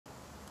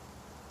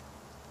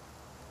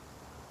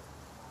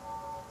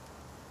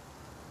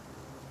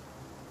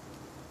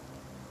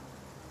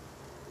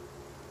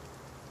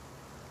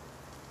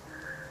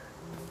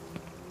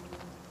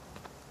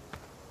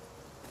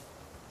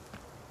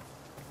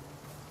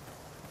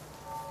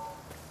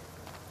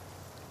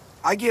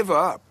I give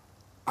up.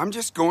 I'm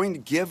just going to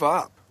give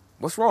up.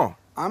 What's wrong?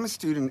 I'm a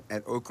student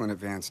at Oakland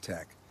Advanced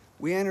Tech.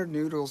 We entered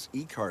Noodle's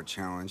e-card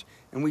challenge,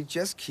 and we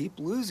just keep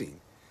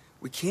losing.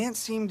 We can't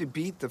seem to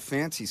beat the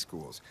fancy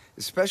schools,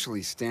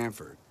 especially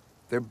Stanford.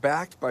 They're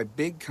backed by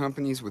big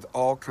companies with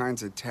all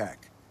kinds of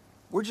tech.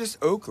 We're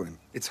just Oakland.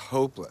 It's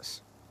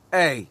hopeless.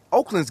 Hey,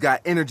 Oakland's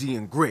got energy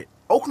and grit.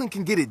 Oakland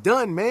can get it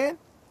done, man.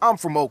 I'm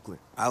from Oakland.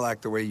 I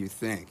like the way you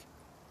think.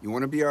 You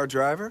want to be our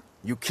driver?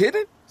 You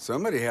kidding?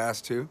 Somebody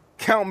has to.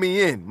 Count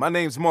me in. My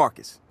name's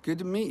Marcus. Good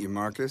to meet you,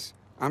 Marcus.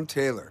 I'm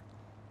Taylor.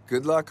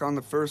 Good luck on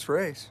the first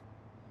race.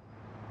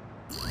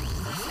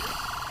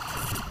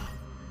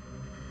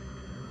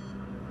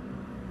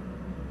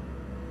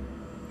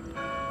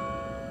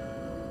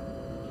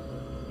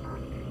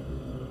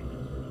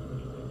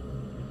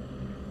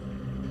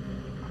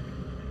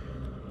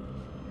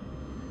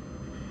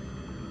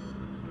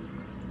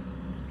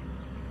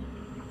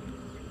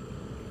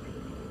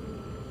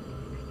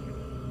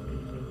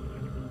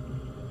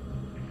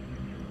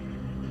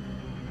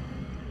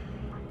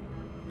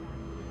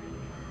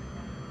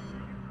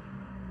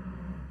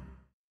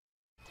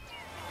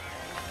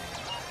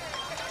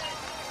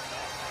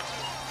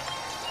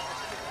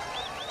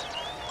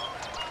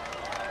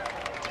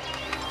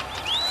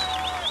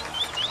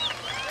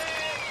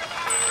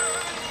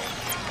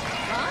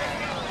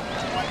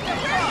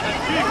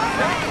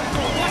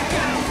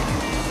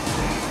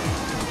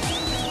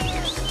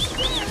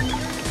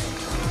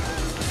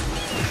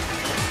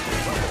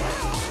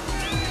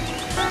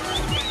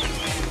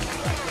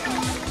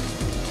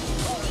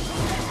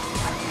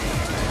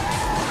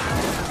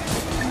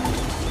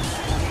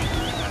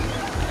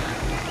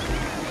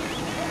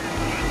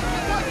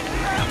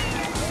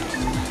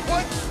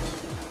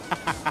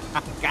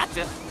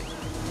 Gotcha.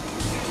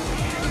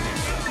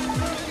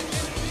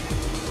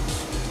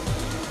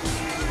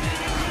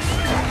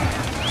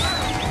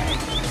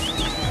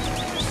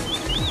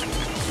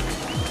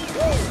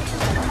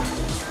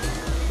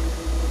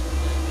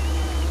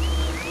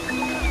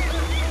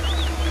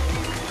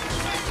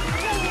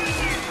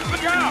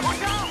 Look out!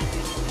 Watch out!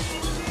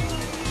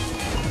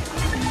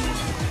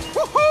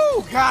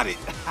 Woohoo! Got it.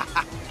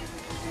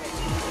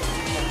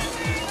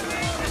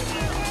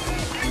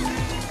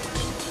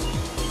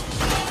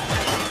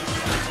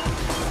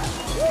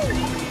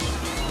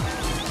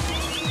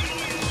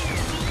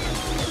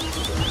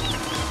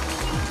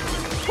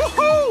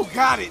 Woohoo!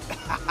 Got it.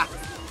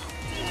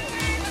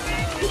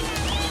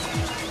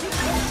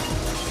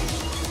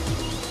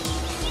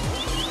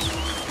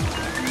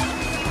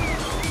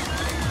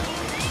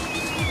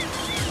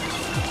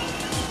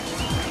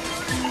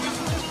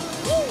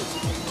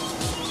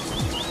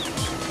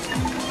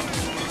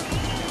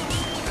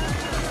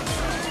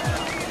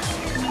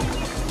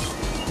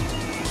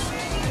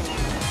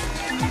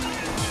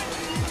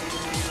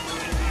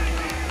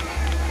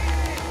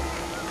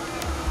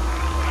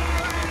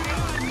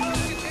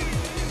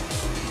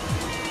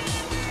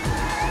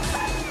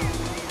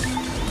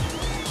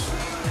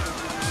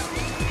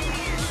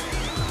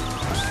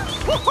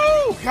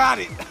 Woohoo! Got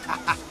it.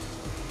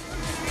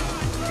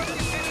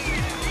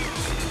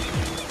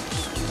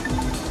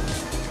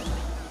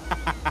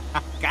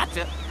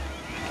 Gotcha.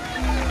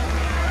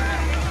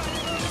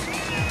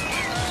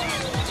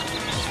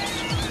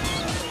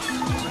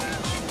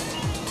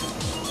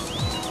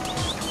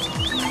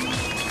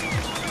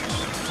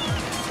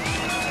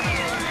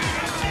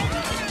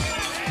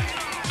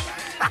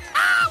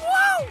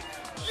 Woo!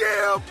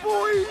 Yeah,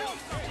 boy.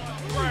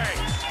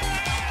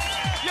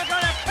 You're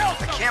gonna kill I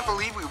someone! can't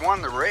believe we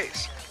won the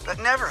race. That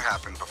never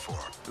happened before.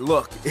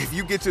 Look, if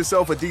you get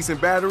yourself a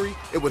decent battery,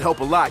 it would help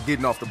a lot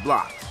getting off the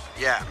block.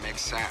 Yeah,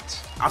 makes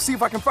sense. I'll see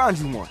if I can find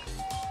you one.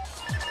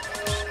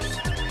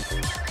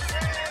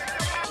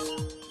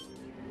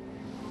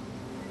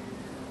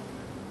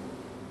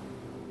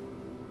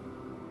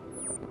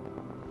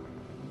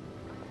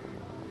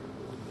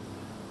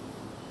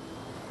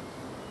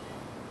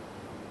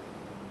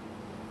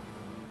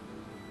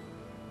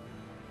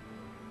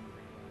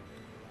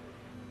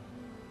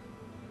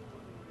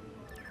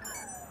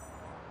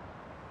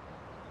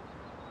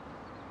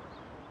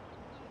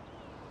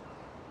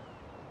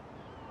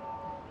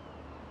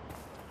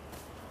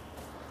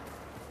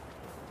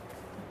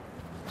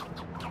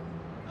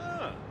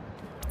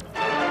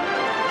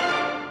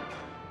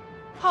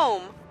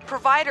 Home,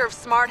 provider of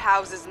smart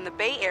houses in the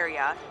Bay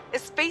Area,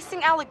 is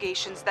facing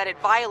allegations that it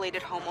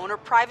violated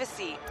homeowner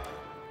privacy.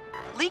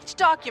 Leaked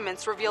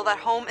documents reveal that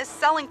Home is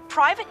selling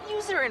private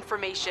user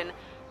information,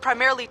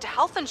 primarily to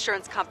health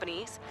insurance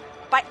companies,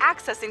 by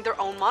accessing their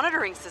own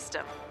monitoring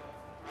system.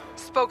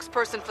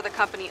 Spokesperson for the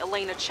company,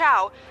 Elena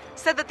Chow,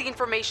 said that the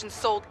information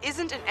sold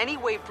isn't in any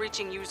way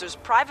breaching users'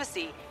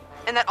 privacy,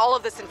 and that all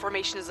of this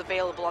information is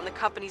available on the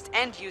company's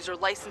end-user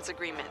license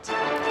agreement.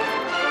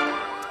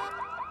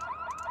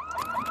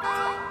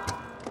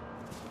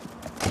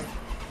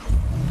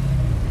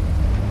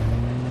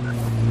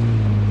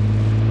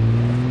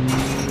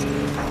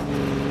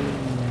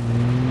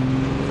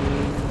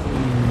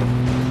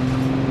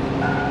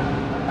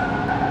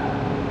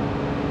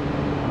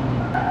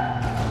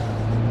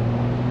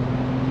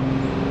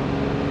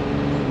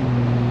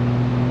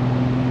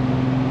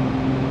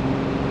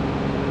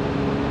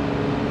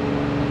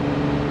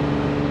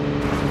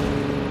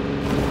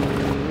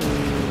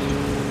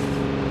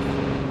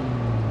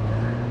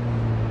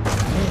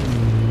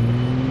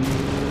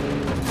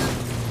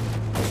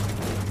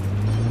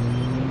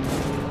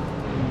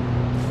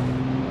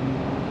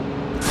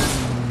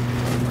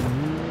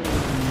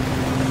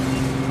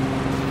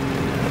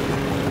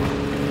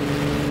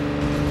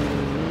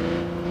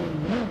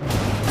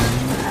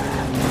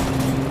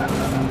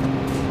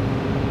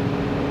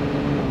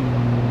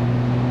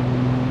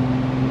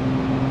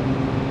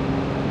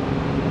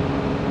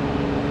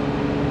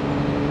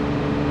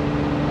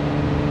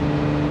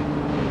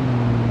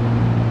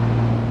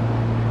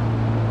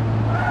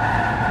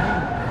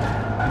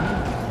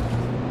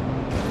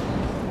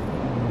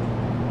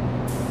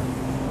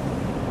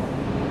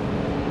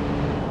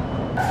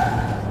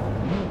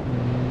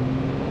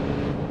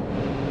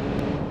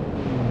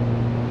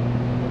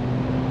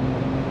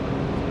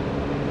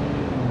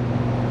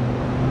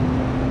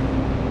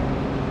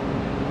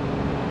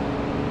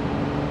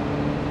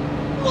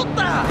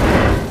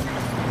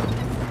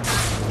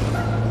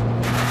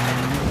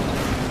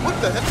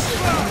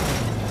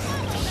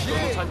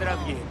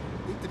 дорогие.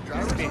 Think the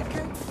driver's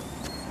okay?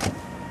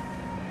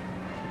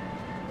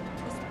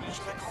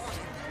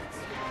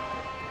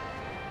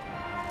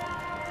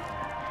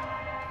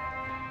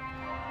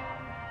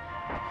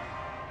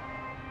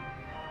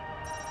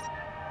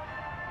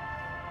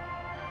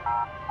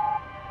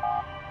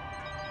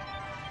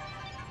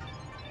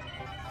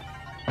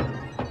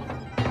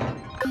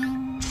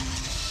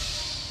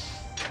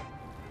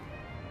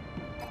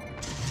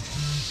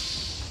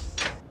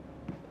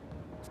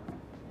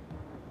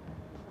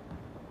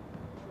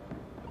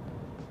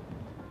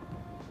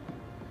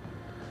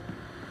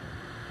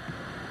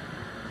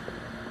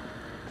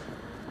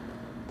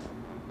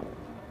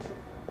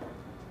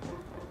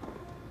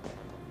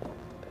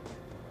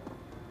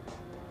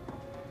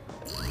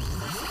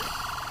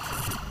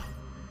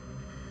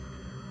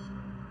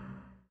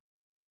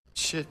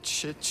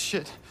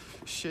 Shit.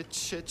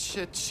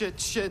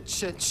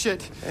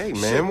 Hey,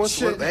 man, what's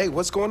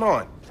going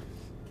on?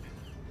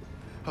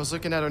 I was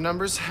looking at our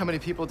numbers, how many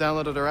people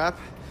downloaded our app,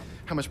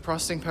 how much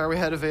processing power we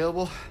had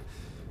available,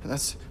 and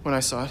that's when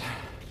I saw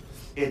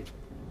it.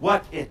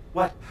 What?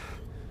 A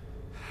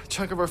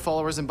chunk of our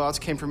followers and bots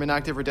came from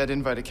inactive or dead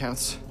invite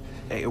accounts.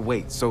 Hey,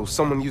 wait, so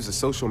someone used a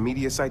social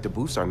media site to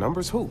boost our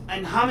numbers? Who?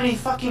 And how many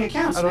fucking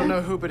accounts, I don't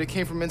know who, but it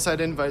came from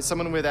inside invite,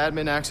 someone with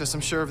admin access,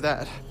 I'm sure of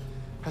that.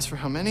 As for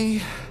how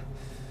many...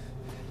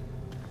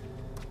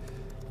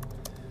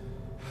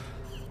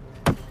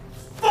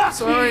 Fuck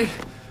Sorry,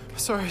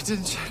 I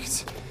didn't check.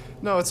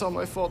 No, it's all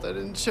my fault. I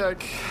didn't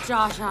check.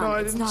 Josh, No, I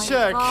it's didn't not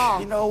check. your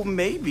fault. You know,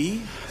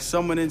 maybe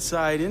someone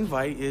inside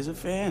Invite is a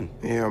fan.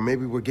 Yeah, or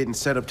maybe we're getting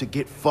set up to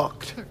get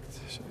fucked.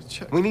 Should've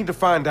checked. We need to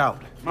find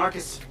out.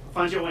 Marcus,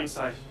 find your way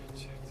inside.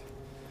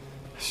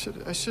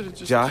 I should have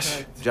just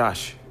checked.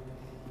 Josh,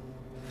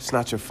 it's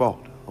not your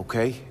fault,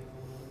 okay?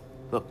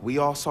 Look, we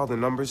all saw the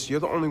numbers. You're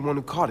the only one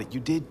who caught it. You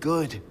did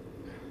good.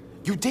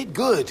 You did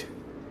good.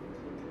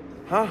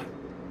 Huh?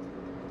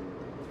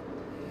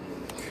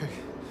 Okay.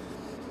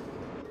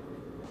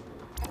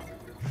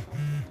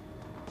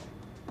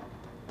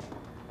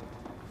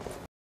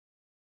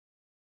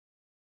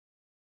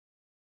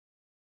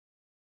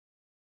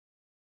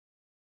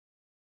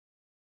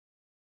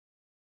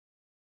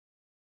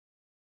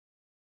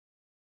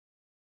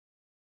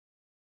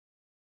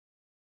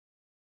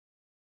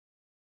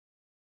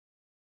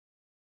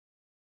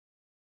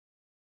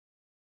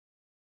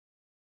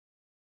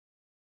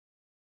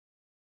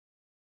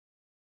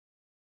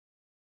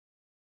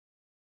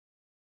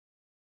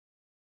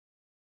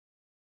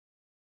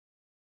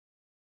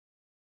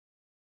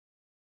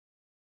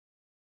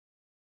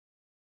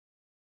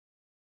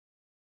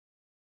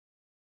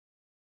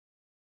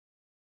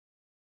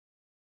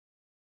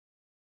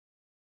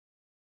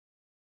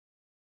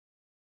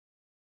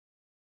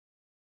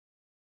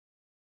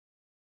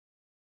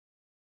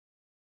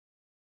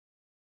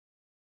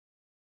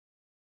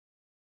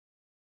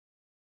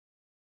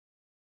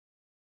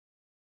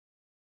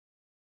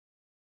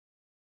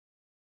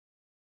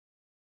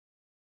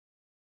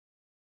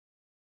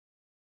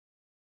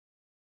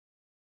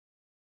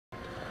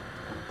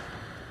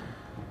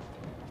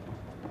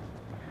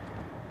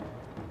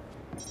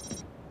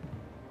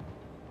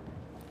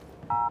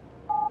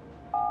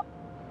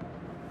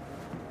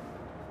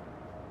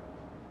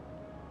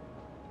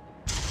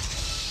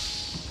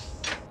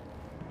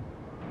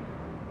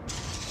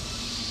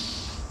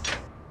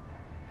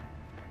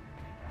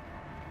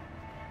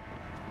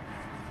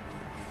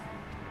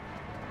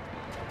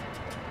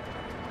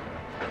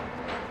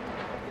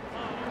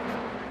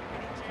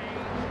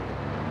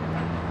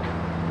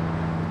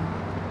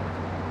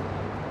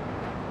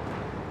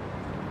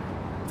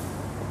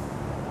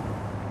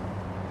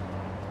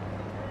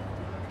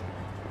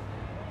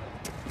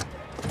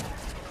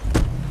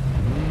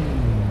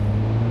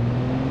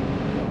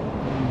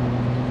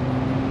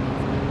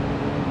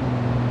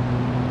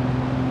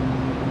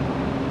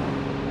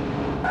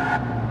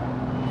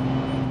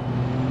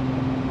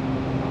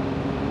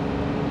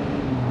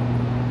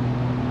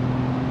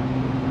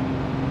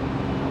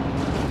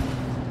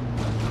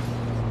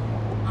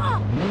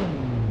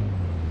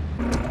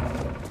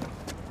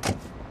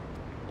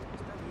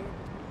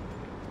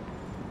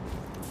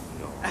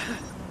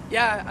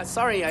 Yeah,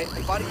 sorry, I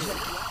body checked.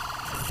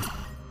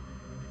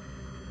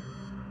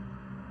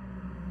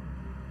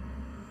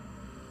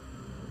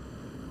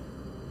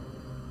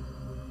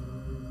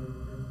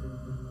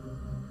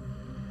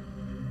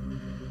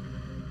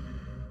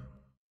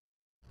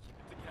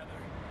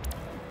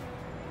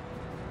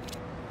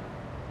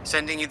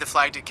 Sending you the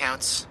flagged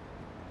accounts.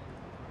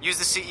 Use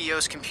the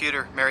CEO's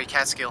computer, Mary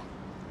Catskill.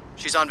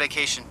 She's on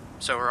vacation,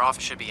 so her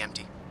office should be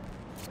empty.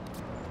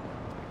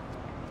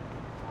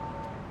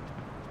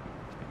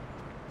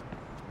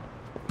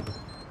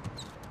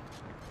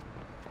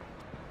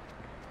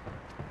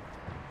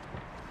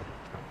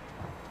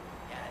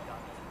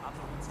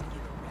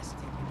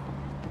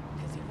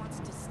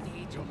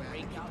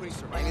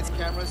 Surveillance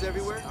cameras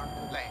everywhere?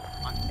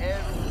 On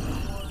every...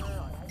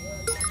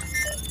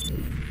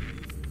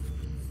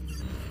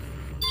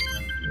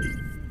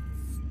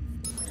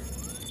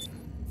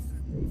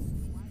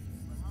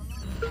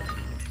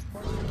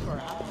 or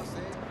house,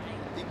 eh?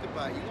 Think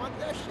about it. You want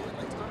that shit?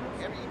 Like,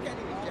 every you can't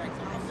even jack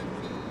off the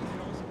keys.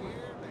 You're all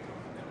scared. Like,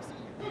 never seen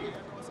your video.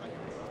 I know it's on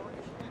your phone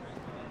and shit.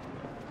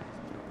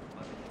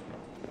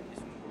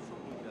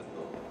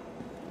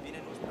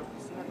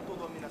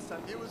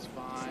 It was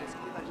fine.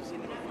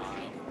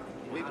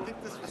 I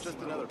think this was just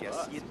another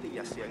bus.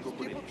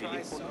 People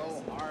try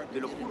so hard to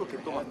get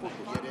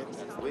it.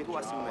 Luego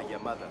hace una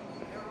llamada.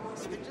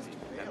 They just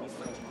fail.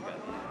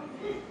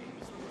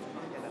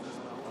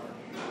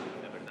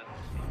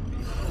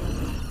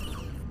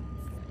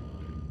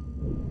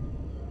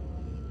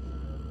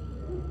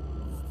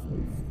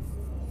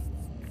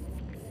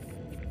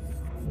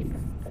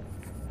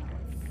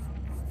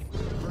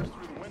 Burst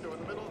through the window in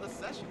the middle of the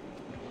session.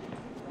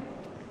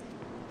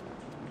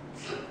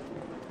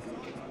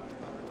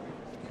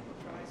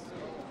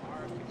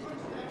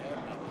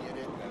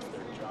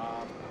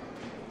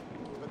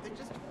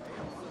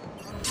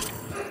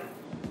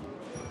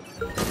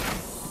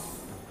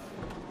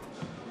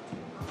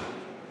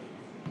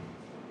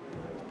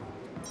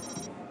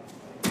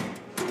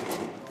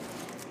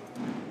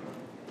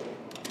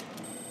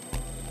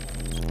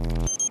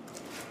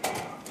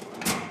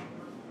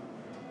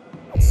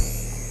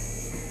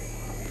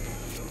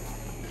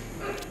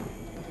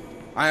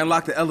 I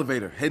unlocked the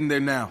elevator, heading there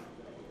now.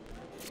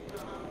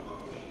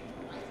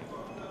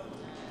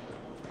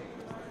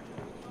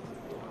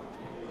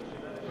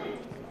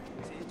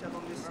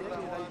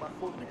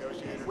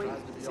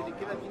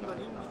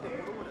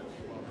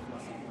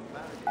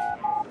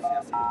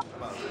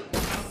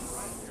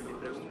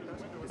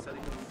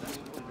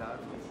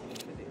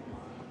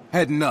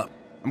 Heading up.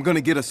 I'm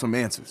gonna get us some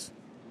answers.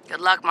 Good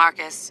luck,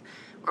 Marcus.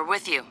 We're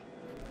with you.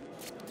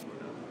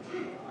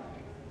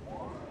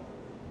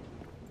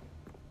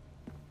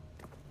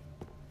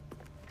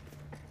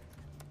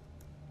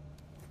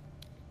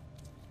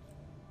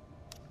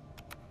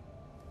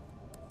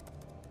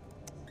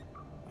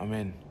 I'm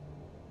in.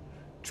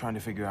 Trying to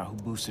figure out who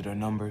boosted our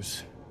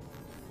numbers.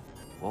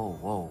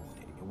 Whoa.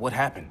 What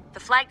happened? The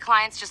flight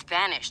clients just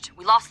vanished.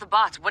 We lost the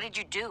bots. What did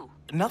you do?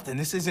 Nothing.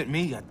 This isn't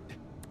me.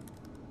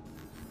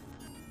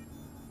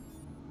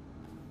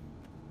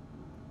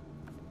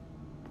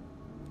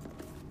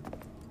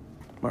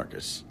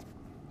 Marcus,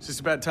 is this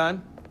a bad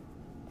time?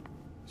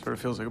 Sort of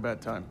feels like a bad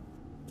time.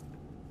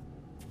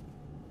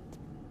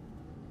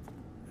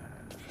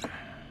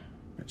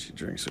 Bet she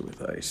drinks it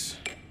with ice.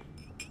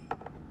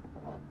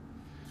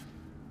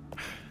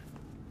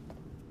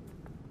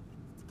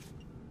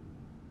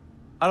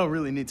 I don't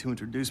really need to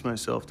introduce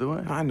myself, do I?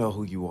 I know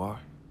who you are.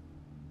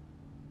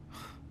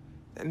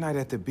 That night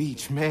at the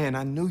beach, man,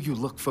 I knew you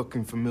looked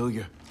fucking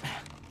familiar.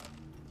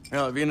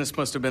 Well, Venus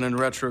must have been in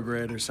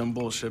retrograde or some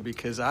bullshit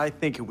because I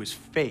think it was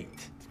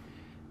fate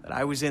that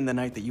I was in the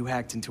night that you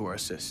hacked into our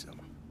system.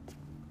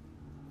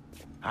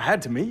 I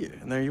had to meet you,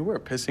 and there you were,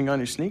 pissing on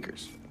your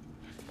sneakers.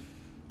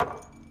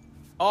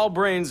 All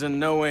brains and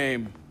no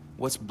aim.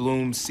 What's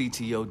Bloom's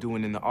CTO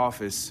doing in the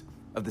office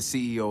of the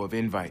CEO of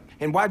Invite?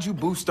 And why'd you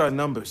boost our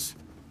numbers?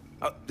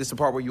 This the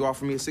part where you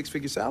offer me a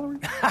six-figure salary?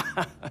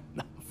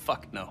 No,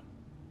 fuck no.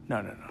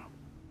 No.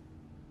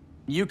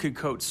 You could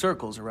code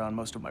circles around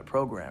most of my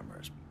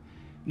programmers.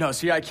 No,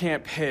 see, I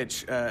can't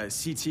pitch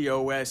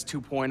CTOS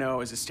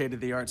 2.0 as a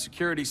state-of-the-art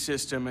security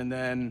system and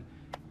then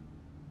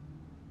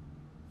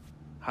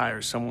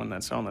hire someone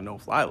that's on the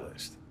no-fly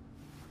list.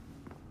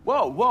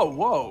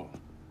 Whoa.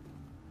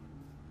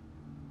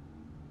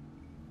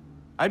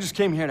 I just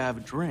came here to have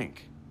a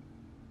drink.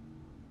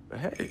 But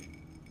hey,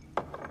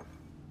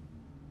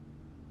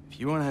 if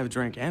you want to have a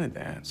drink and a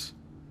dance,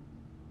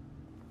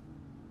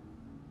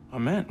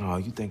 I'm in. Oh,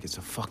 you think it's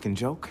a fucking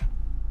joke?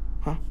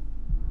 Huh?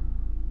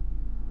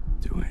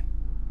 Do it.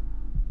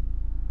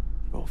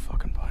 Roll a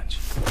fucking punch.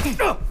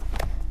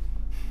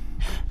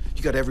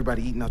 You got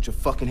everybody eating out your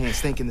fucking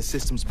hands thinking the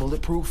system's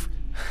bulletproof?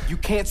 You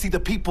can't see the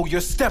people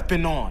you're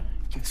stepping on.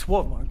 Guess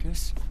what,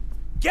 Marcus?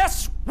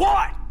 Guess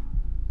what?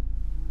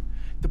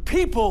 The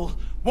people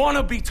want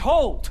to be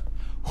told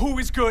who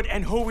is good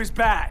and who is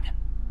bad.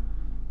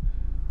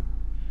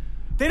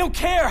 They don't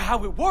care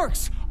how it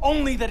works,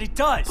 only that it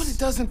does. But it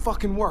doesn't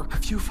fucking work. A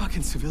few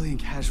fucking civilian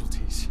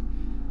casualties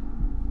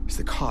is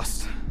the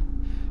cost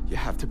you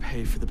have to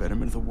pay for the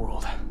betterment of the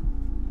world.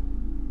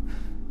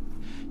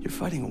 You're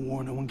fighting a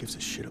war no one gives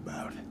a shit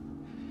about.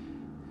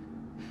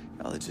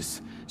 Y'all are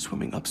just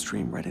swimming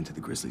upstream right into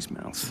the grizzlies'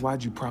 mouths. So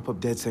why'd you prop up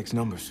DedSec's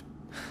numbers?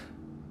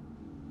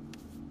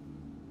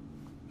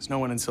 There's no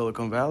one in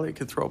Silicon Valley who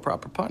could throw a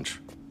proper punch.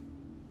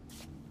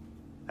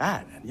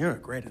 That, and you're a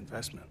great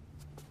investment.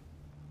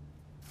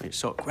 You're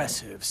so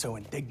aggressive, so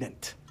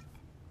indignant.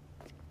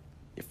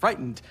 You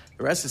frightened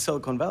the rest of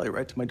Silicon Valley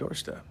right to my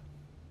doorstep.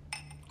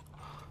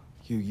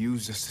 You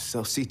used us to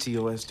sell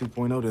CTOS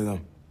 2.0 to them.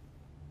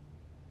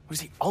 It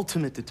was the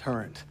ultimate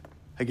deterrent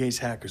against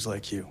hackers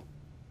like you.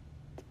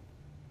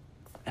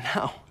 And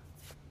now,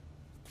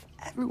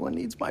 everyone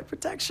needs my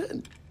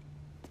protection.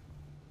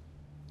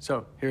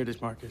 So, here it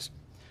is, Marcus.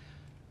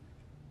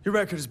 Your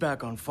record is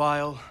back on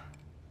file.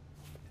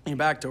 Your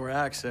backdoor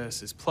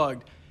access is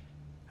plugged.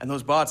 And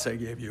those bots I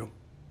gave you,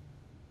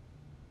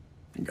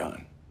 You're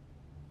gone.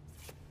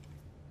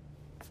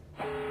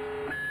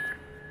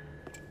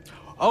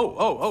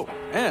 Oh,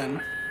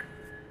 and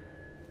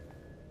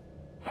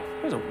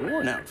there's a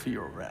warrant out for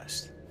your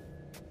arrest.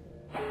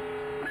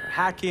 For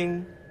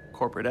hacking,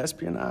 corporate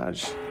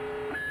espionage,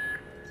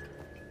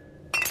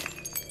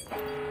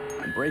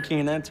 and breaking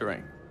and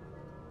entering.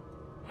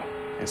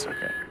 It's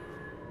okay.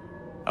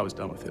 I was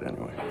done with it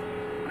anyway.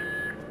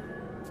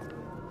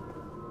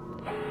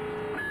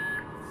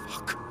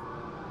 Fuck.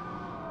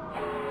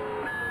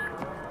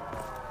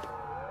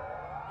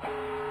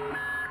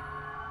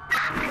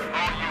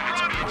 All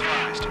units be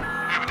advised. We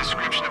have a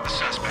description of the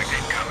suspect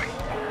incoming.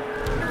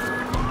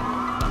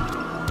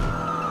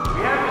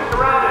 We have you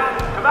surrounded.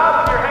 Come out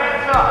with your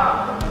hands up.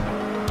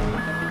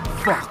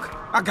 Fuck!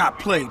 I got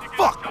played.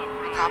 Fuck!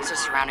 Cops are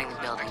surrounding the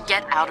building.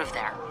 Get out of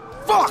there.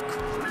 Fuck!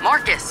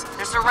 Marcus,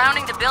 they're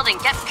surrounding the building.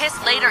 Get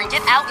pissed later and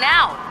get out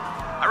now.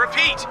 I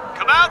repeat,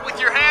 come out with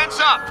your hands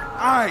up.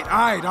 Alright,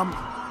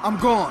 I'm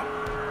gone.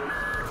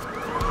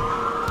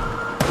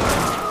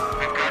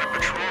 We've got a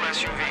patrol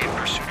SUV in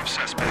pursuit of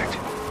suspect.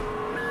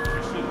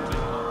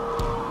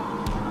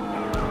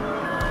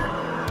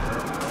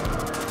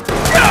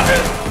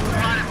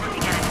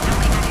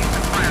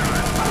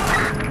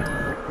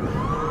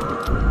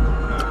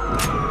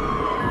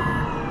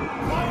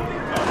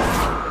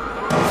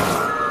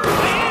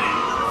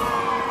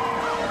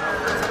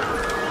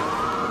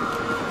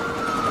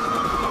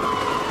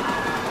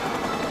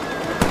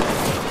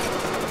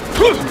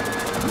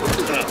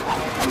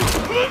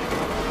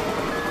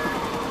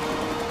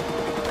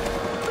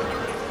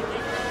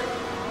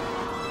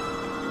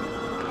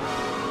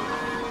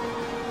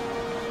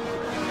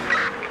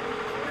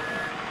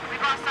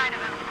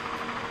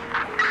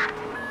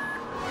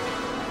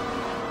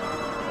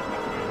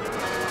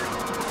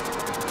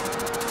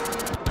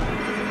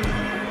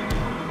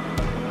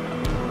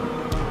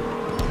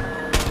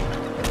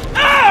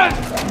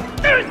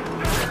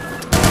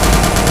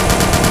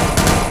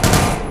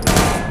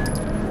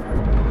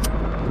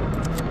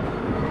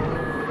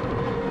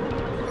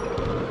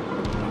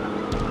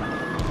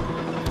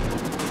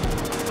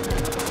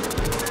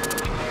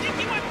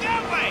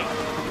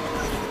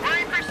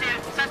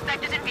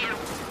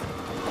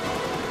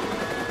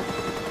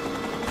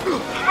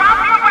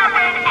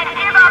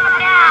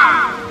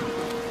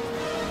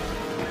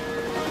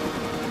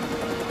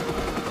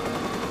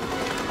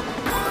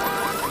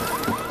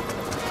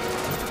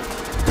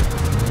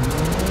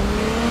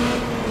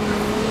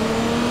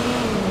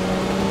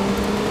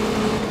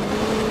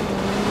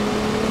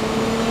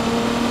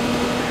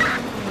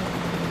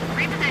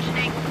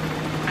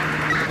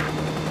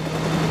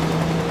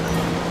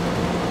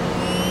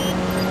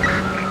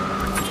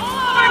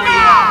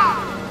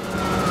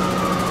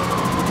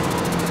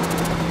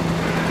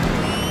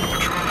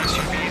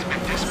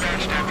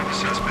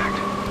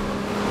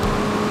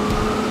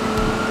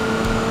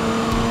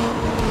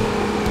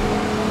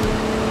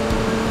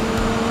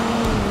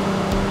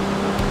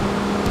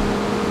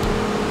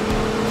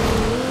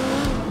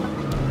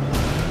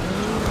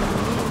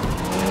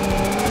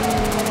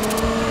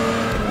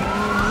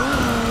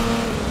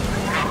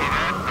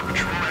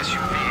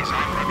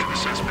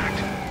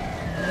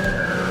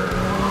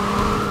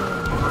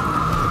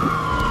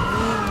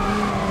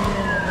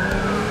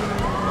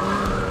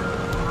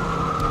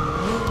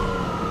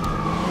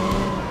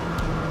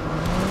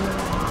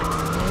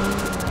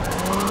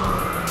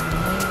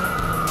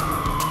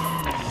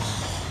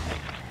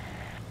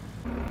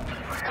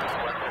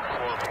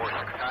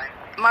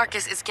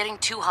 Marcus, it's getting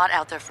too hot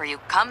out there for you.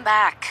 Come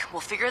back.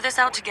 We'll figure this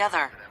out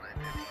together.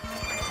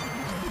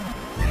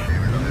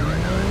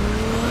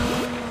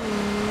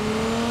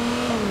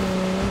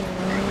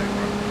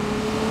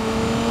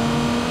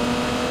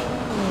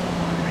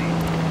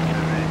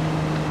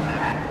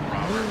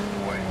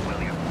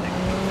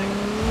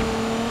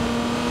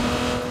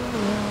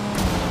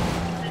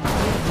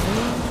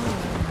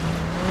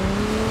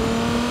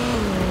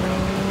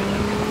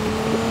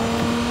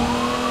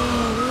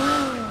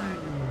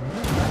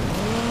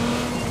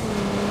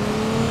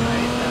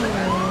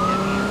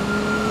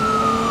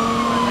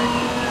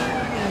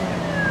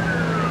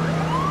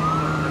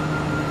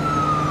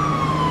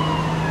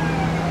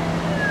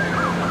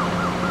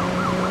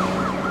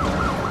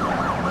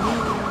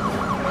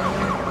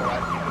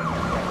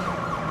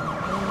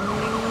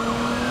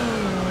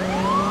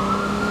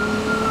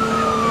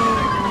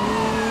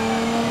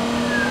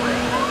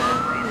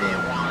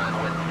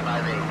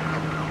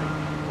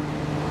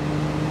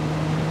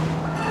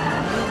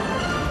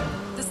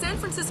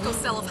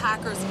 Cell of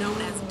hackers known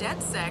as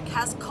DedSec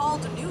has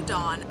called New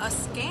Dawn a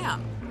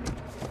scam.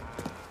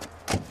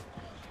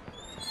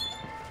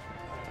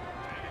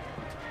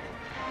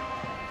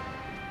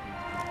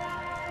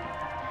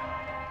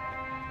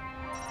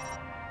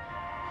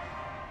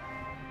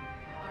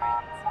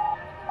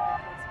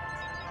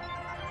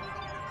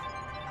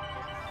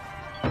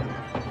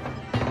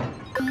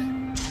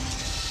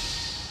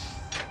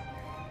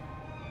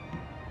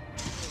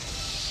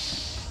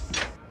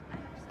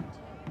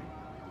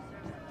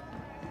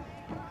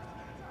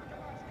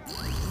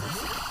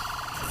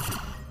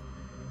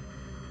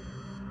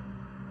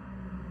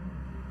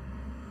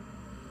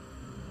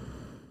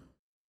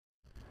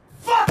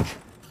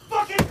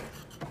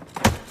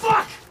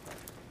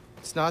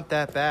 It's not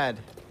that bad.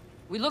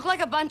 We look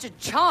like a bunch of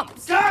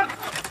chumps. God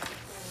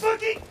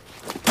fucking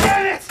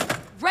damn it!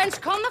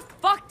 Wrench, calm the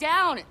fuck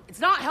down.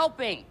 It's not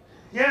helping.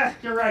 Yeah,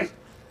 you're right.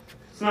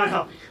 It's not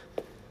helping.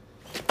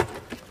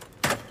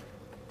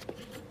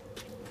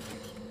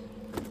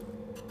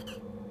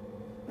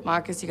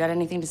 Marcus, you got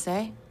anything to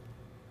say?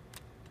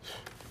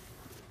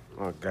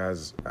 Look,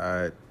 guys,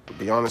 to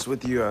be honest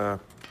with you, I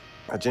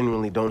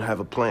genuinely don't have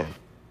a plan.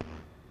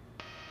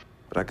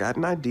 But I got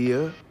an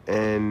idea,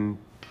 and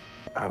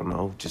I don't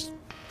know, just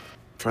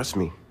trust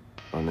me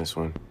on this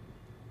one.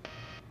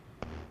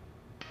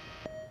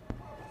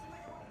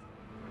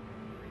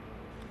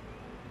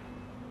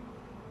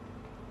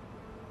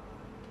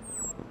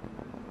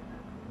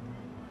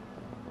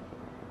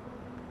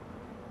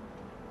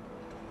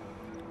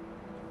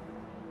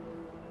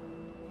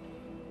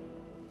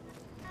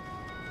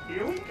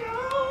 Here we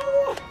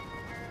go!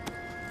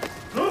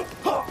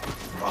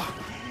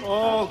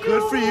 Oh,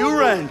 good for you,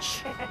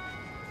 Wrench.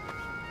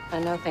 I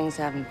know things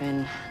haven't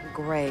been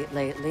great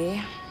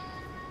lately,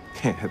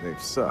 Yeah, they've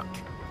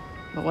sucked.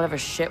 but whatever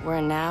shit we're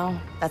in now,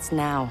 that's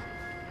now.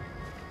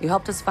 You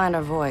helped us find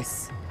our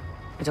voice.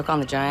 We took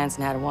on the Giants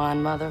and had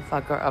one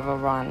motherfucker of a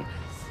run.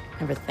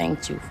 Never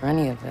thanked you for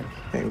any of it.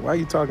 Hey, why are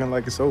you talking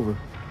like it's over?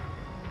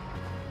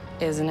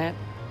 Isn't it?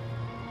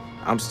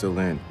 I'm still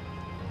in.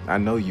 I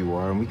know you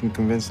are, and we can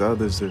convince the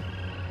others that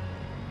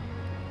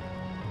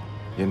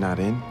you're not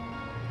in.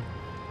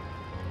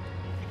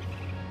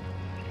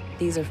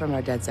 These are from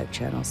our DedSec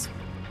channels.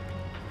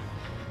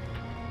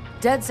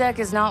 DedSec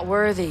is not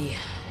worthy.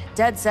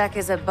 DedSec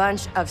is a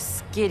bunch of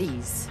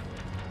skitties.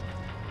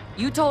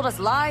 You told us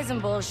lies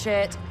and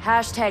bullshit.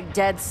 Hashtag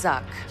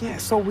DedSuck. Yeah,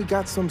 so we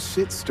got some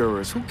shit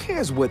stirrers. Who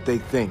cares what they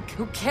think?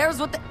 Who cares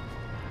what the...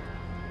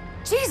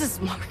 Jesus,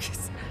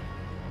 Marcus.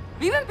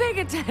 Have you been paying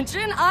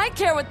attention? I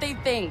care what they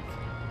think.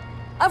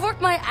 I've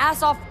worked my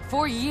ass off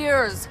for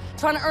years,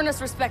 trying to earn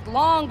us respect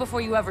long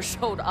before you ever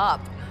showed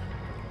up.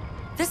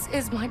 This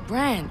is my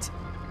brand.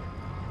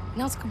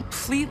 Now it's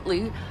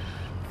completely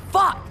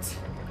fucked.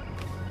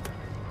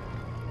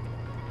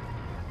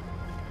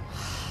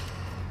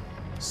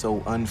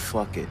 So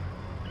unfuck it.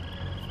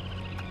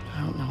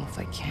 I don't know if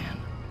I can.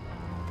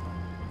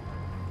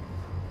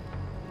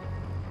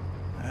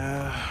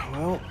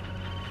 Well,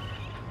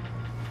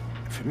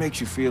 if it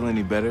makes you feel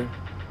any better,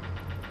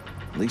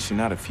 at least you're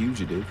not a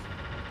fugitive.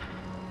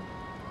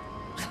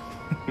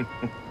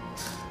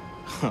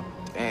 Oh,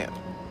 damn.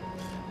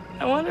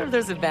 I wonder if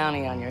there's a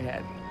bounty on your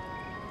head.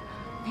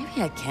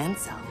 Maybe I can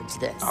salvage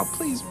this. Oh,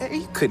 please, man,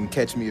 you couldn't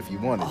catch me if you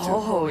wanted to.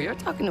 Oh, you're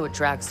talking to a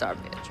track star,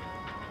 bitch.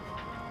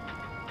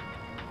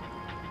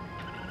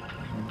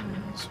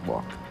 Let's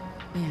walk.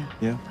 Yeah.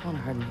 Yeah? I don't want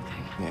to hurt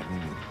anything. Yeah, me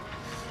neither.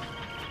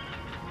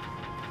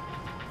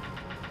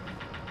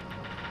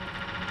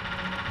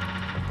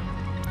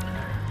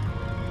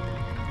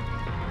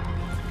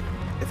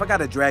 If I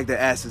gotta drag their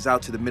asses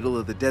out to the middle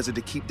of the desert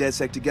to keep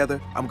DedSec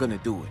together, I'm gonna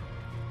do it.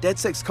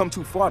 DedSec's come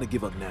too far to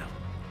give up now.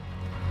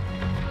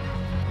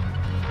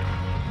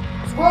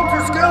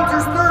 Swelter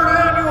Skelter's third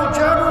annual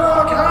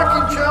Jabberwock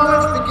Hacking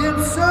Challenge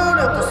begins soon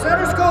at the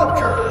Center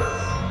Sculpture.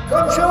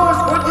 Come show us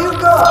what you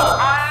got.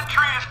 My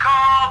entry is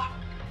called...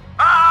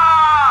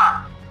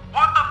 Ah!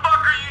 What the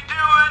fuck are you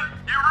doing?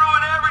 You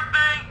ruin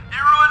everything.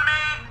 You ruin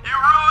me. You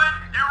ruin.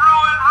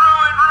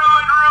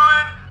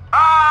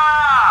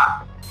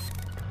 Ah!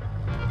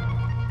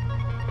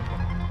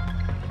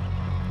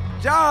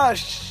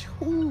 Josh,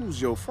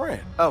 who's your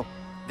friend? Oh,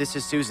 this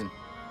is Susan.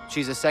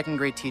 She's a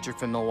second-grade teacher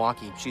from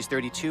Milwaukee. She's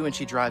 32 and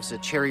she drives a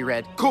cherry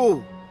red.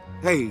 Cool.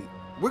 Hey,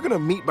 we're gonna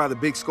meet by the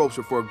big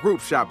sculpture for a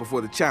group shot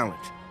before the challenge.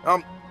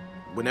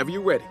 Whenever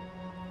you're ready.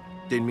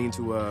 Didn't mean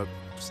to,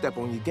 step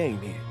on your game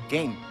here.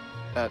 Game?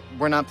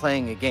 We're not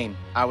playing a game.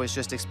 I was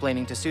just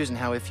explaining to Susan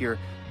how if your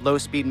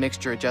low-speed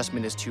mixture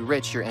adjustment is too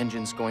rich, your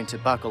engine's going to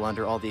buckle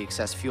under all the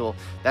excess fuel.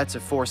 That's a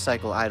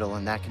 4-cycle idle,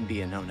 and that can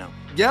be a no-no.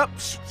 Yep,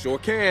 sure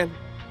can.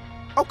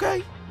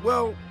 Okay,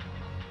 well,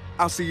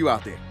 I'll see you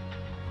out there.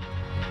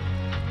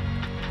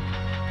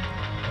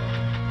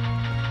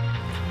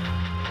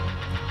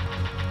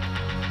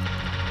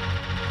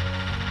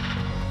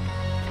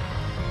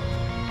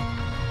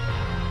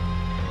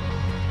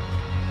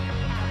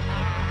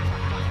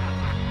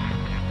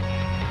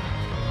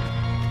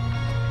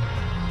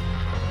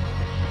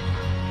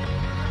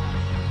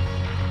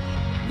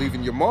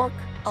 Leaving your mark,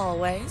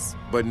 Always.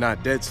 but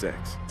not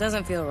DedSec's.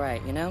 Doesn't feel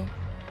right, you know?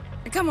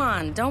 Come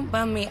on, don't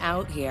bum me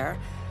out here.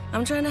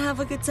 I'm trying to have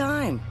a good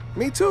time.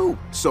 Me too.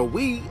 So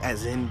we,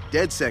 as in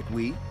DedSec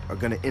we, are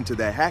gonna enter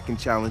that hacking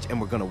challenge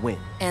and we're gonna win.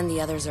 And the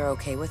others are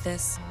okay with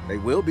this? They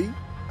will be.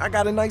 I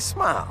got a nice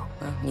smile.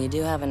 Well, you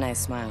do have a nice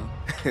smile.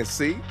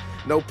 See?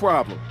 No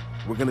problem.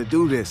 We're gonna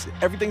do this.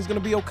 Everything's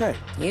gonna be okay.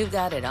 You've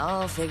got it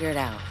all figured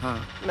out, huh?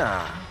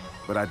 Nah,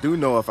 but I do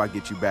know if I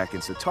get you back in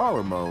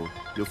Satara mode,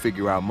 you'll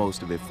figure out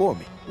most of it for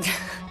me.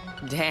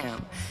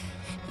 Damn,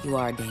 you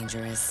are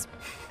dangerous.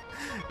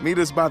 Meet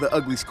us by the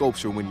ugly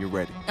sculpture when you're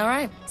ready. All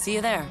right, see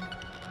you there.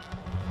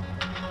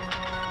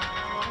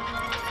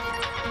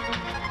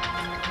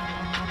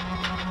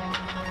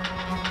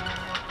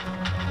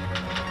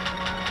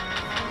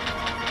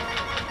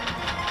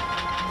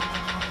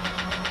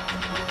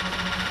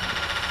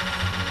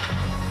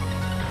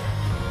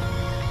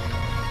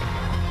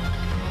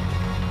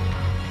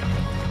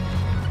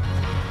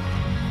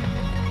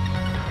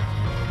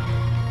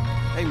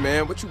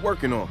 man. What you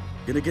working on?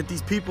 Gonna get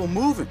these people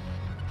moving.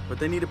 But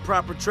they need a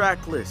proper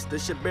track list.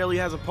 This shit barely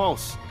has a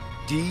pulse.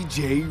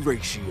 DJ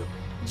Ratio.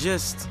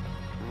 Just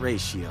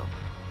ratio.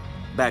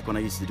 Back when I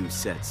used to do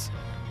sets.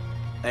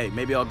 Hey,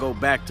 maybe I'll go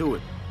back to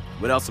it.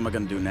 What else am I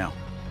gonna do now?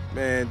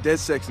 Man,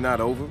 DedSec's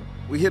not over.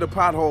 We hit a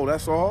pothole,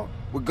 that's all.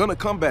 We're gonna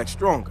come back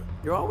stronger.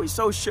 You're always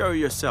so sure of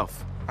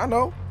yourself. I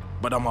know,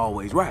 but I'm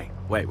always right.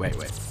 Wait.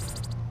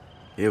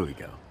 Here we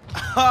go.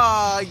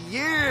 Ah,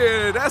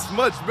 yeah, that's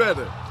much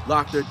better.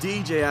 Lock their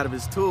DJ out of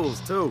his tools,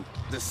 too.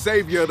 The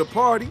savior of the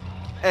party.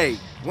 Hey,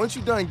 once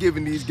you're done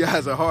giving these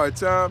guys a hard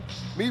time,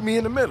 meet me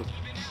in the middle.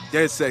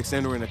 DedSec's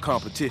entering a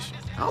competition.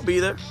 I'll be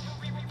there.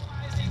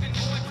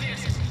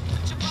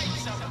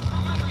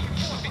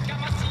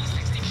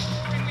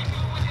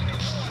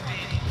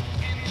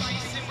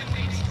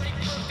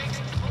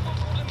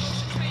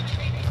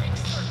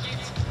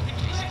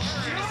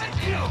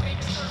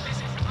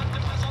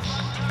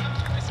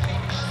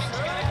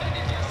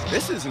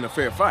 This isn't a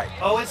fair fight.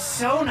 Oh, it's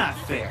so not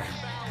fair.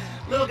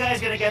 Little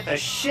guy's gonna get the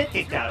shit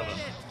kicked out of him.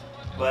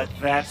 But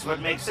that's what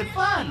makes it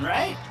fun,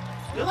 right?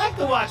 You like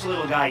to watch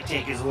little guy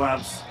take his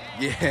lumps.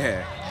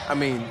 Yeah, I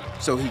mean,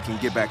 so he can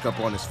get back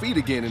up on his feet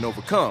again and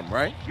overcome,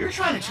 right? You're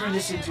trying to turn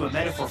this into a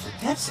metaphor for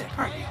DedSec,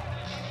 aren't you?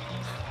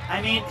 I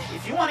mean,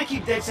 if you want to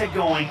keep DedSec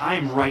going,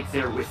 I'm right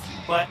there with you.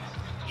 But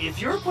if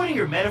you're putting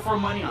your metaphor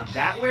money on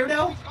that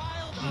weirdo,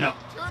 no.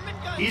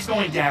 He's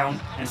going down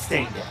and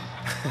staying down.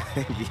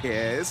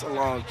 Yeah, it's a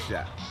long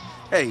shot.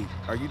 Hey,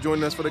 are you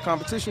joining us for the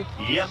competition?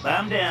 Yep,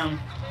 I'm down.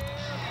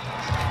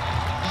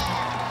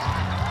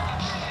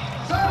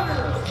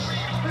 Senators,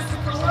 this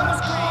is the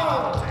last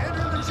call to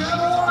enter the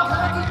Jabberwock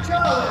Hacking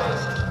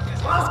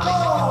Challenge. Last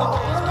call,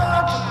 turn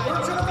out to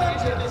Merchant of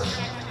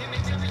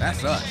Vengeance.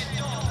 That's us.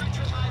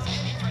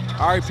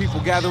 All right, people,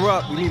 gather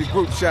up. We need a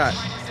group shot.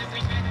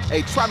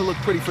 Hey, try to look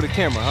pretty for the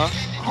camera, huh?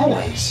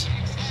 Always.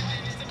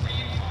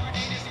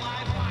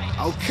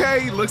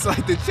 Okay, looks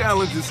like the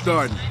challenge is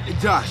starting. Hey,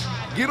 Josh,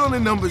 get on the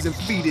numbers and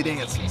feed it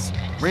answers.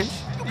 Wrench,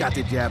 you got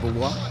the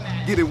Jabberwock.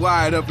 Get it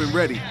wired up and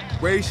ready.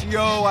 Ratio,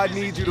 I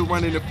need you to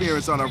run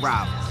interference on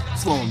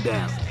arrivals. Slow him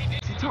down.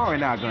 Tara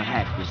and I are gonna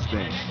hack this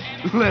thing.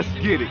 Let's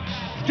get it.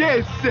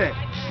 Dead set.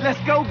 Let's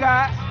go,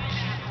 guys.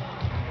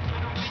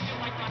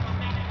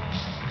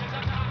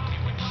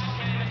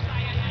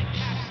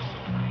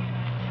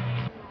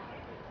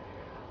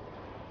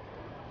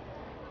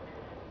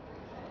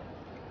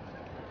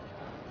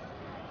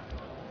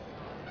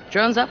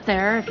 Drone's up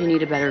there if you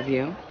need a better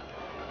view.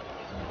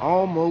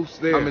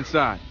 Almost there. I'm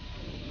inside.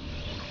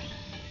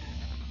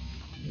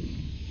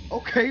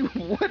 Okay,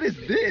 what is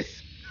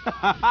this?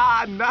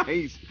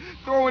 Nice.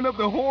 Throwing up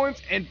the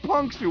horns and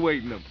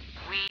punctuating them.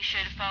 We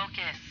should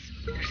focus.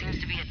 There seems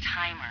to be a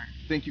timer.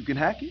 Think you can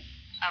hack it?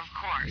 Of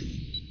course.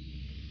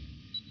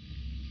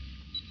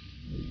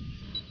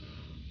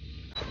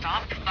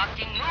 Stop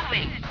fucking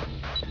moving.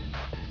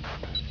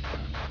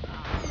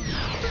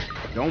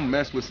 Don't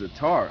mess with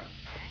Satara.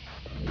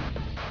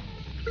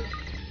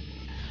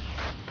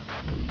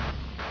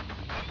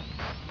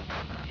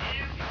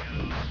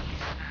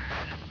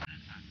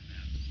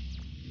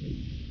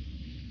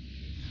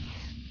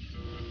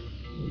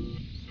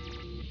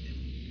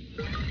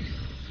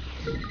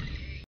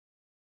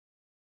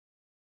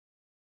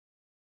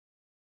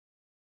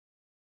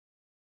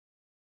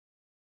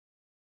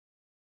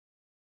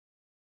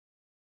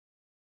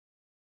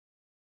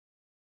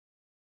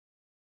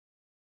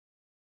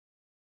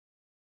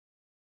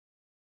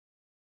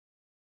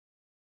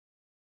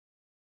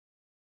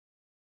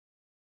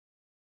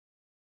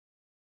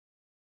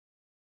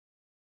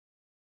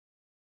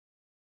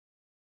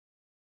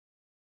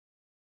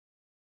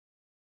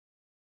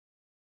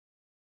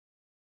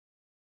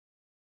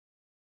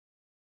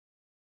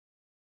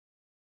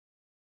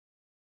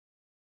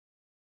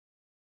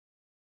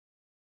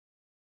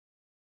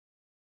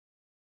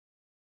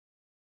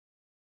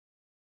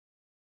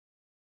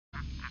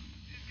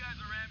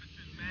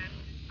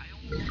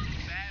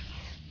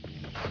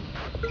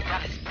 You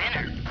got a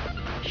spinner.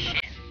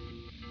 Shit.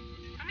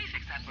 Let me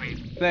fix that for you.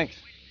 Thanks.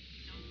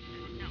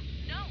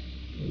 No.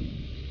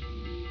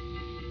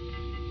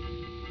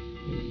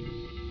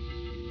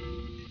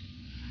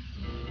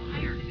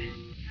 Wired.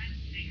 Kind of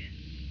see it.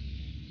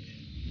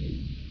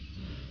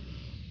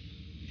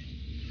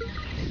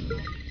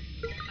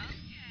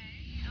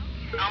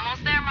 Okay.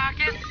 Almost there,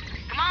 Marcus.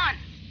 Come on.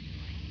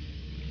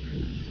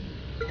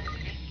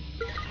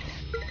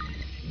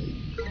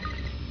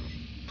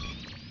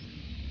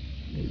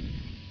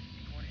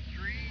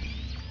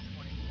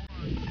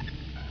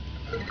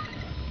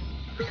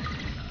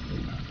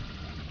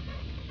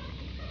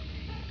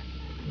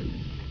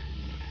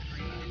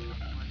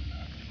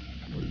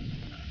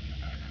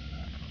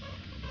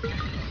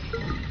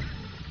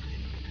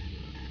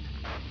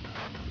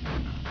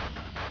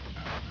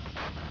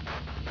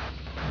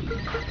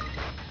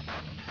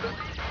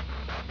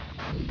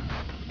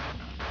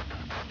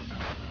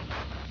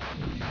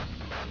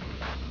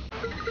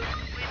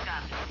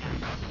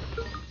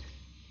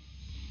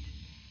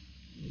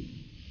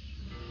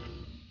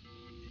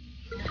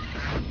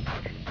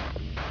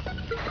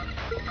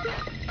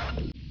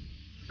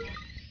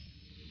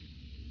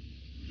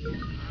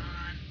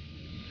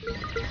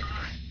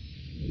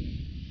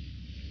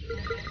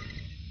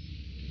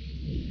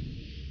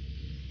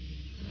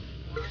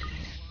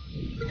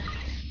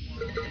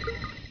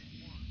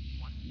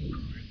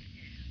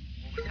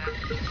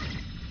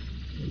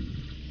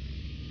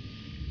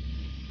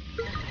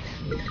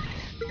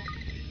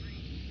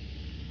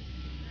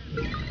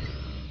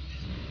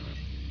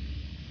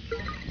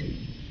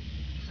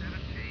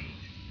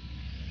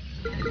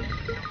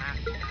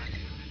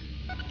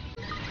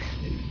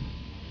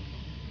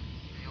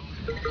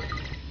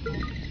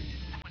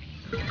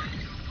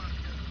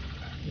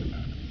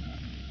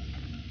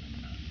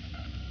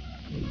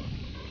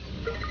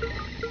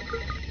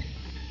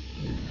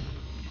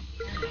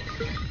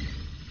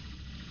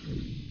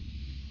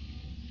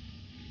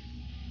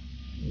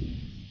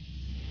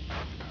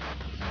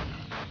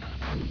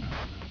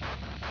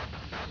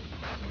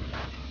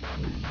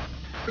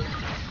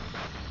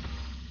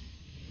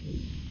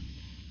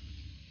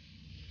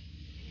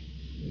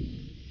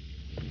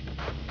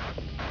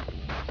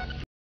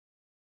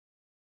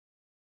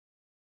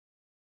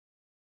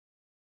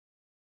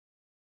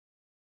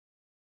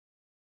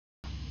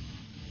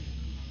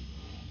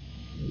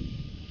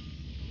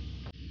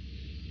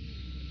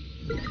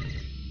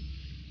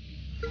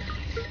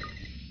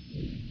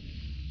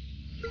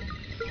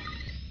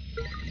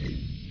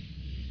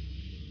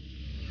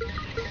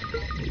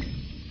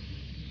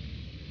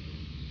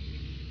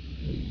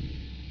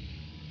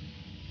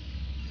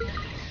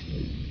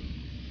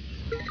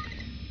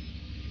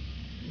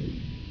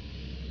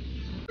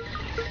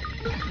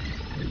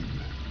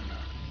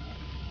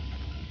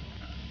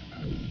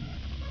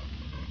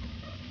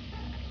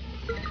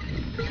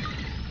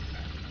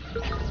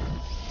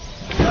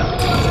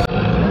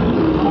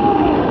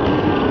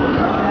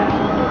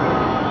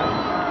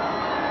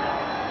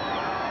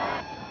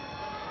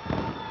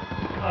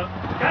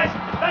 Guys,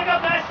 back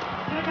up, guys!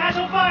 It's gonna catch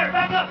on fire!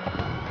 Back up!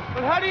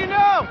 But how do you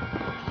know?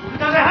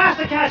 Because it has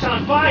to catch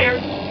on fire!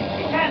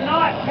 It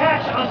cannot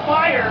catch on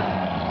fire!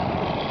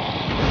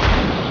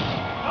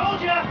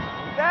 Told ya!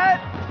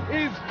 That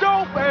is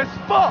dope as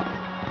fuck!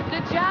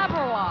 The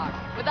Jabberwock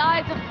with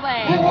eyes of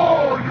flame. Who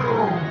are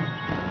you?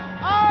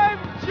 I'm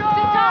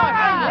John!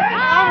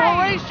 I'm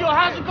Horatio,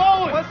 how's it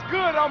going? What's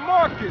good? I'm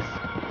Marcus.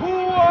 Who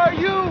are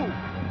you?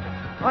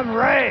 I'm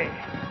Ray.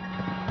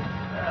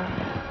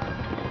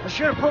 I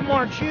should have put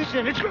more cheese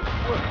in. It's...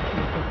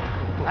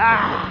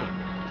 Ah!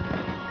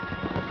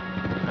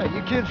 Hey,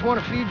 you kids want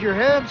to feed your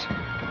heads?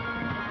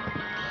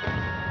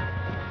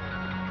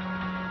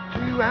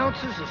 2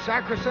 ounces of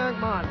sacrosanct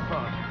mind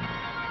fuck.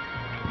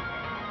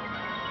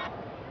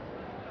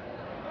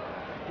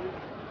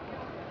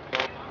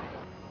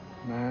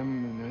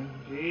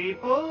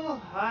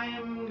 People, I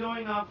am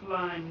going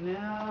offline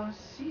now.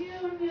 See you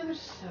on the other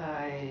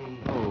side.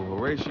 Oh,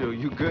 Horatio,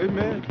 you good,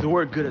 man? The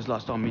word good has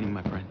lost all meaning,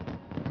 my friend.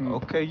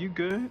 Okay, you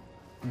good?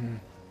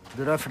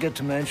 Did I forget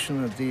to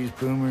mention that these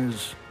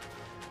boomers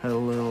had a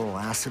little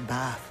acid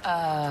bath?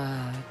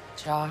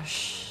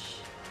 Josh.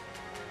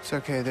 It's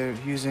okay, they're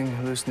using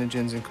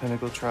hallucinogens in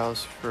clinical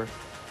trials for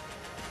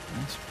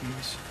mass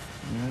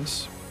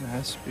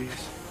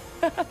bees.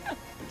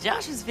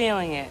 Josh is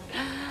feeling it.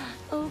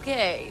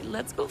 Okay,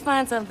 let's go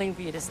find something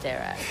for you to stare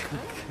at.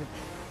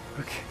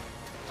 Okay.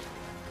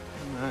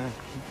 Come on.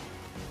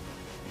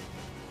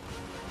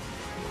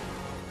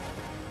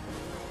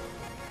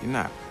 You're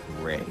not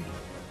Ray.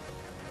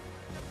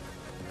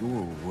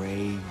 You're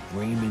Ray,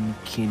 Raymond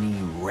Kinney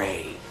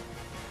Ray.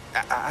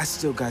 I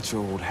still got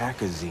your old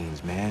hacker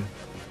zines, man.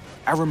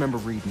 I remember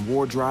reading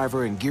War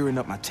Driver and gearing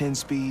up my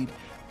 10-speed,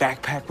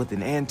 backpack with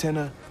an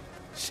antenna.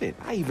 Shit,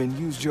 I even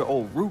used your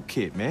old root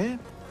kit, man.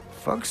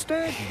 Fuck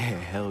stick? Yeah,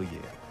 hell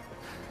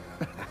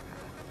yeah.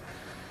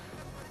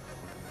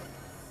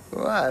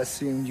 Well, I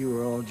assumed you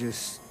were all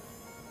just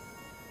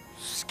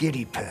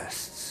skitty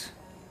pests.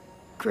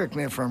 Correct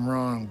me if I'm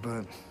wrong,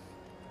 but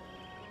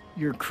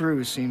your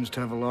crew seems to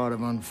have a lot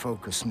of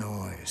unfocused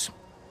noise.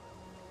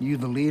 You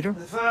the leader?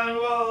 The fine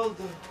world.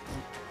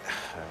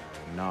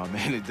 Nah,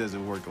 man, it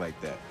doesn't work like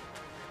that.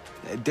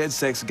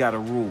 DedSec's got a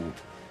rule.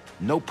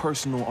 No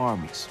personal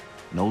armies,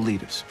 no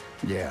leaders.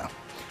 Yeah.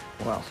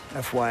 Well,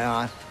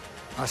 FYI,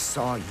 I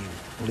saw you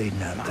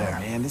leading out there.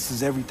 Man, this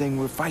is everything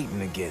we're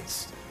fighting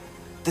against.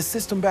 The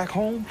system back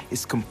home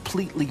is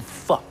completely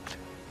fucked.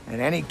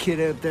 And any kid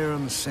out there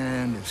on the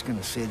sand is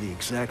gonna say the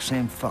exact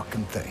same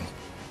fucking thing.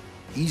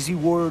 Easy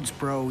words,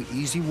 bro,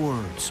 easy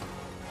words.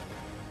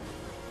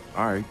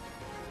 All right.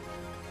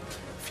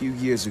 A few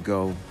years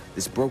ago,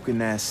 this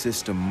broken-ass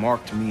system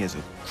marked me as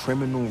a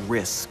criminal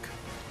risk.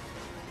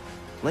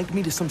 Linked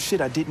me to some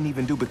shit I didn't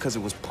even do because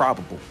it was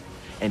probable.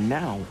 And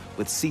now,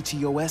 with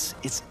CTOS,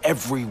 it's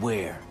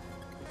everywhere.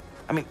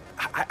 I mean,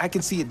 I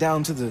can see it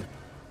down to the...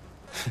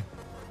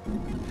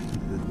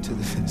 to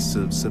the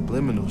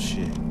subliminal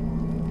shit.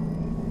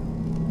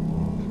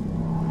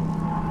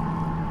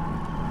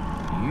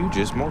 You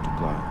just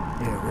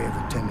multiplied. Yeah, we have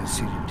a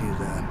tendency to do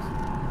that.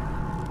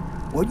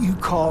 What you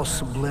call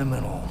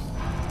subliminal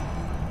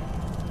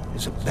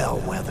is a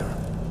bellwether,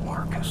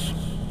 Marcus.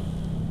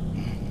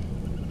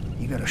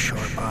 You got a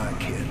sharp eye,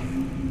 kid.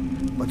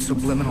 but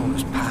subliminal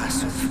is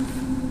passive.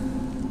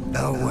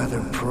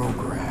 Bellwether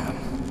program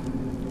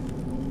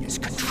is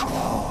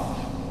control.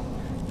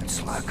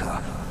 It's like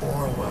a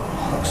Orwell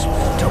Huxley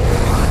double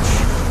punch.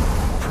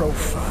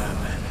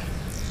 Profiling,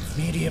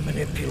 media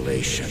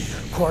manipulation,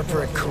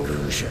 corporate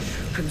collusion,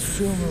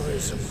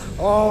 consumerism,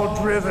 all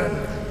driven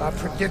by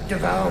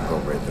predictive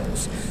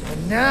algorithms.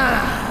 And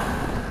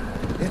now,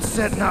 it's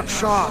setting up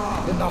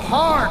shop in the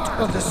heart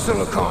of the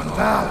Silicon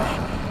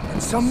Valley.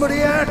 And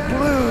somebody at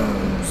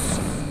Bloom's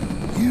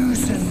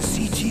using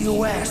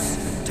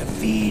CTOS to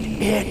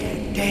feed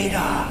it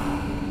data.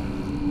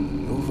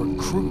 You're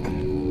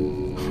recruiting.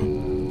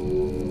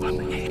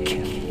 I'm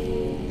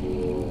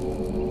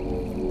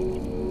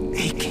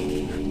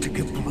aching to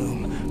give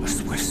Bloom a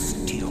Swiss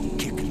steel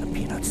kick in the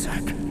peanut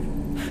sack.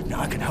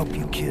 Now I can help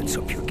you kids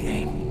up your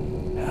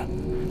game.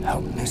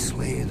 Help me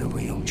slay the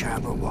real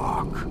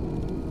Jabberwock.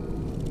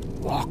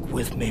 Walk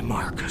with me,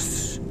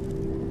 Marcus.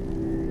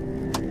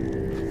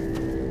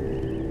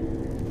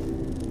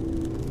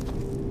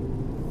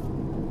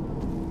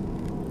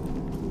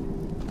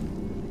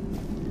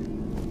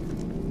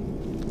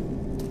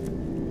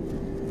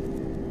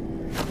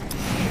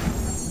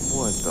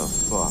 What the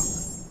fuck?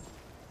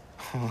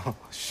 Oh,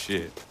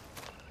 shit.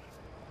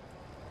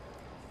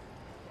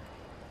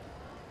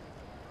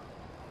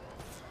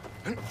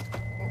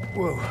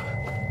 Whoa.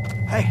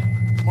 Hey,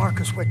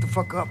 Marcus, wake the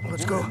fuck up.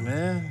 Let's go.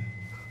 Man.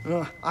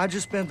 I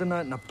just spent the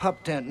night in a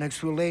pup tent next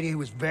to a lady who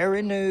was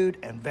very nude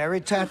and very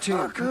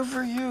tattooed. Good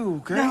for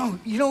you, girl. No,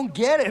 you don't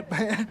get it,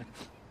 man.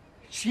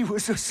 She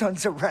was the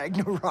Sons of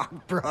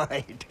Ragnarok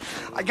bride.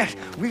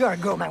 We gotta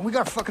go, man. We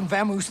gotta fucking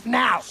vamoose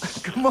now.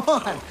 Come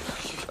on.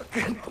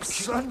 Fucking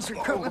sons are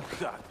coming. Oh,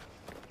 God.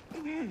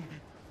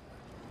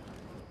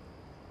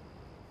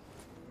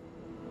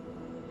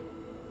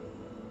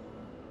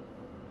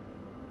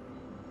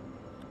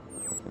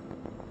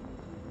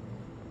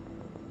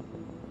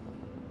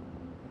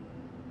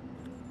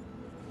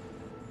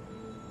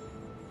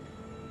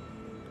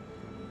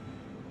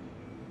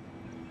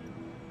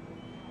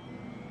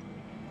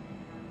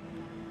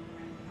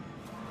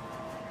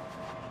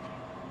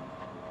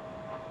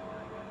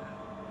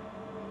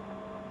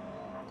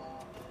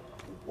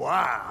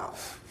 Wow.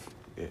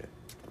 Yeah.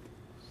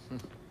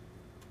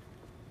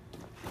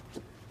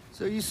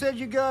 So you said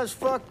you guys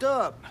fucked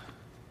up.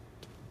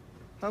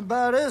 How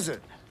bad is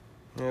it?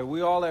 Yeah,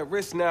 we all at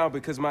risk now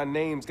because my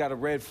name's got a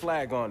red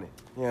flag on it.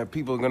 Yeah,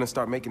 people are gonna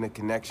start making the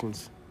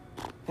connections.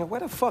 Yeah, where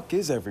the fuck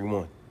is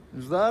everyone?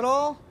 Is that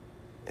all?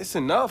 It's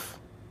enough.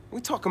 We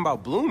talking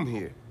about Bloom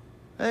here.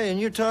 Hey, and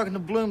you're talking to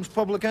Bloom's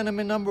public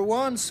enemy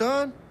 #1,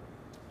 son?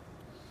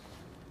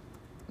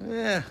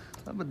 Yeah,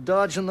 I've been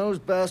dodging those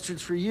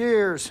bastards for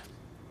years.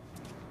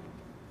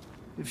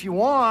 If you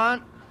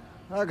want,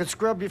 I could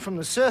scrub you from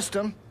the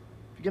system.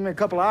 If you give me a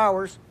couple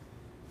hours.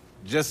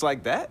 Just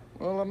like that?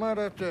 Well, I might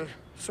have to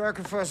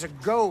sacrifice a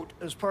goat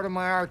as part of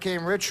my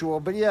arcane ritual,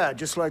 but yeah,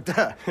 just like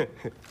that.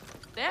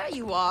 There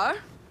you are.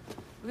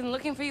 We've been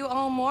looking for you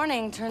all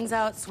morning. Turns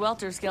out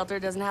Swelter Skelter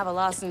doesn't have a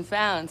lost and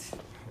found.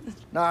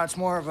 No, it's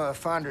more of a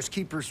finder's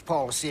keeper's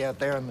policy out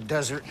there in the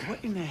desert.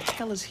 What in the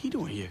hell is he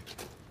doing here?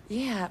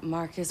 Yeah,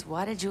 Marcus,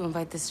 why did you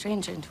invite this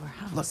stranger into our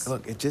house?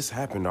 Look, it just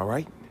happened, all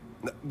right?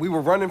 We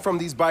were running from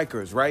these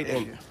bikers, right?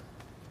 And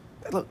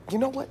look, you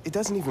know what? It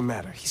doesn't even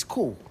matter. He's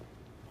cool.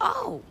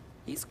 Oh,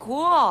 he's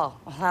cool.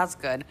 Well, that's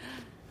good.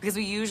 Because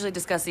we usually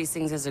discuss these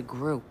things as a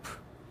group.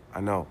 I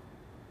know.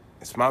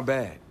 It's my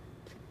bad.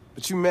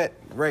 But you met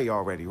Ray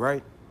already,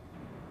 right?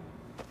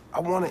 I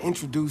want to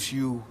introduce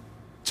you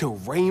to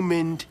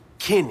Raymond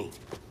Kinney.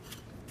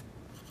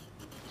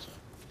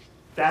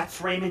 That's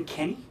Raymond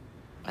Kinney?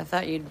 I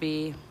thought you'd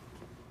be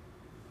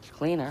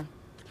cleaner.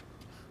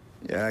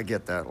 Yeah, I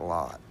get that a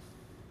lot.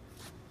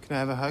 Can I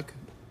have a hug?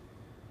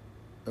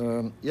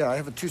 Yeah, I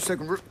have a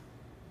 2-second...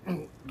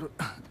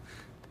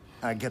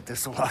 I get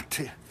this a lot,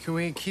 too. Can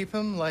we keep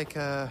him like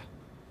a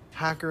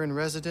hacker in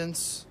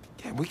residence?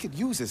 Yeah, we could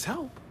use his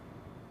help.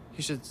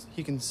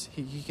 He can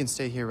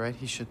stay here, right?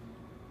 He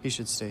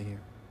should stay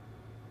here.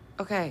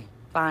 Okay,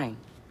 fine.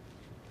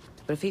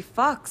 But if he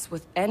fucks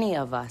with any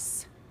of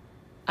us,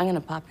 I'm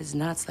gonna pop his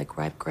nuts like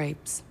ripe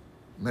grapes.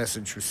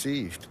 Message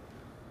received.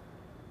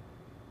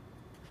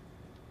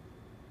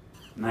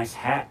 Nice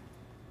hat.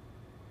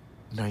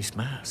 Nice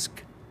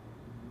mask.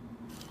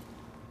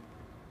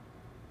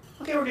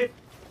 Okay, we're good.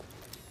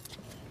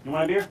 You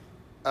want a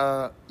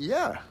beer?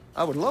 Yeah.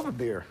 I would love a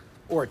beer.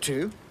 Or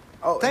two.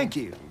 Oh, thank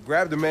you.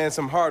 Grab the man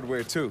some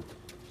hardware, too.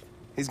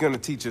 He's gonna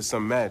teach us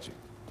some magic.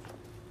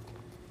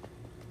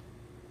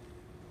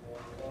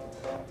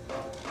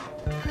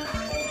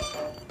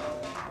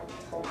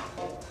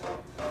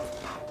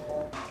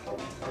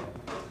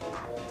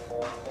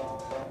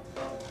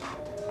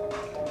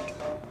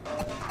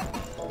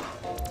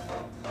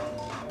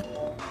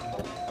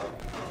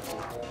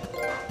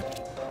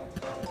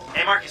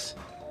 Hey, Marcus.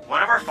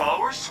 One of our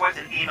followers swiped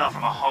an email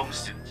from a home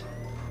student.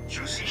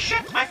 Juicy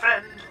shit, my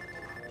friend.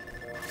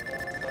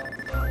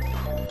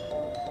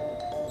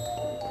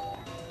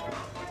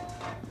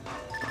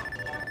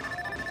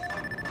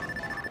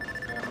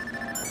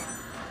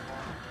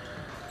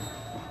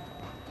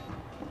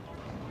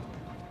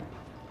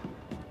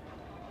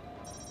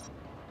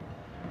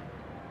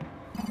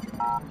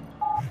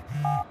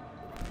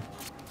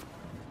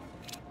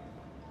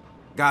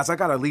 Guys, I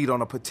got a lead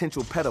on a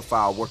potential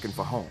pedophile working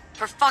for Home.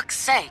 For fuck's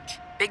sake,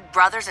 Big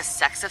Brother's a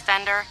sex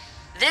offender?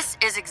 This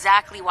is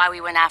exactly why we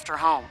went after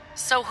Home.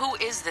 So who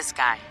is this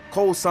guy?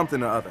 Cole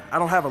something or other. I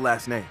don't have a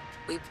last name.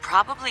 We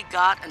probably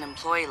got an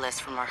employee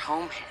list from our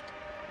Home head.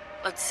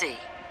 Let's see.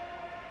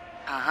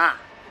 Uh-huh.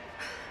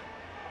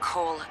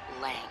 Cole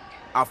Lang.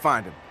 I'll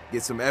find him,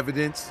 get some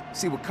evidence,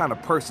 see what kind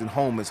of person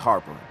Home is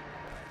harboring.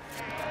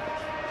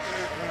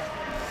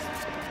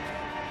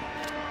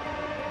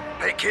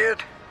 Hey,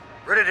 kid.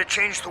 Ready to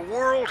change the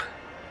world?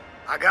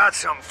 I got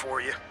something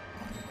for you.